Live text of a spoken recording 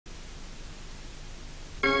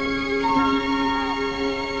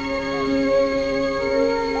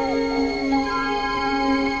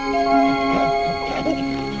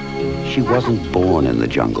She wasn't born in the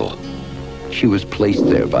jungle. She was placed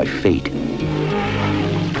there by fate.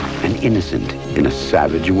 An innocent in a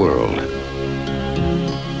savage world.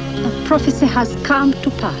 The prophecy has come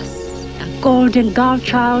to pass. A golden girl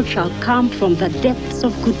child shall come from the depths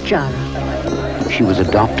of Gujara. She was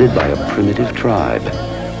adopted by a primitive tribe.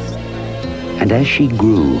 And as she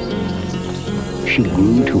grew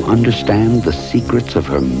to understand the secrets of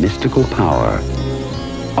her mystical power,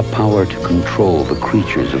 a power to control the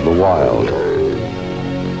creatures of the wild.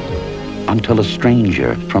 Until a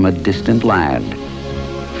stranger from a distant land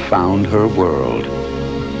found her world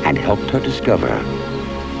and helped her discover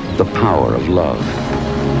the power of love.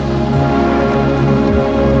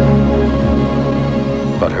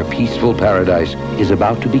 But her peaceful paradise is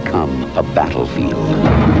about to become a battlefield.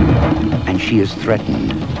 And she is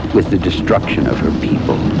threatened with the destruction of her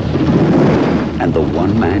people and the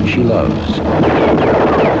one man she loves.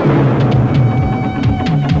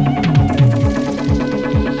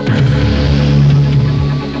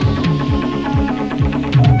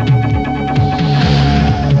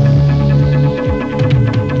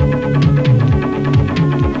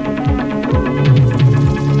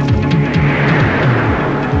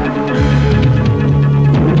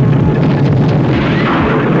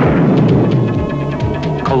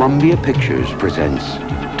 Columbia Pictures presents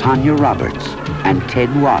Tanya Roberts and Ted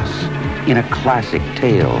Wass in a classic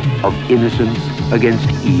tale of innocence against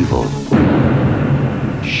evil.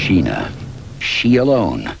 Sheena. She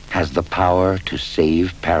alone has the power to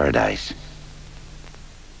save paradise.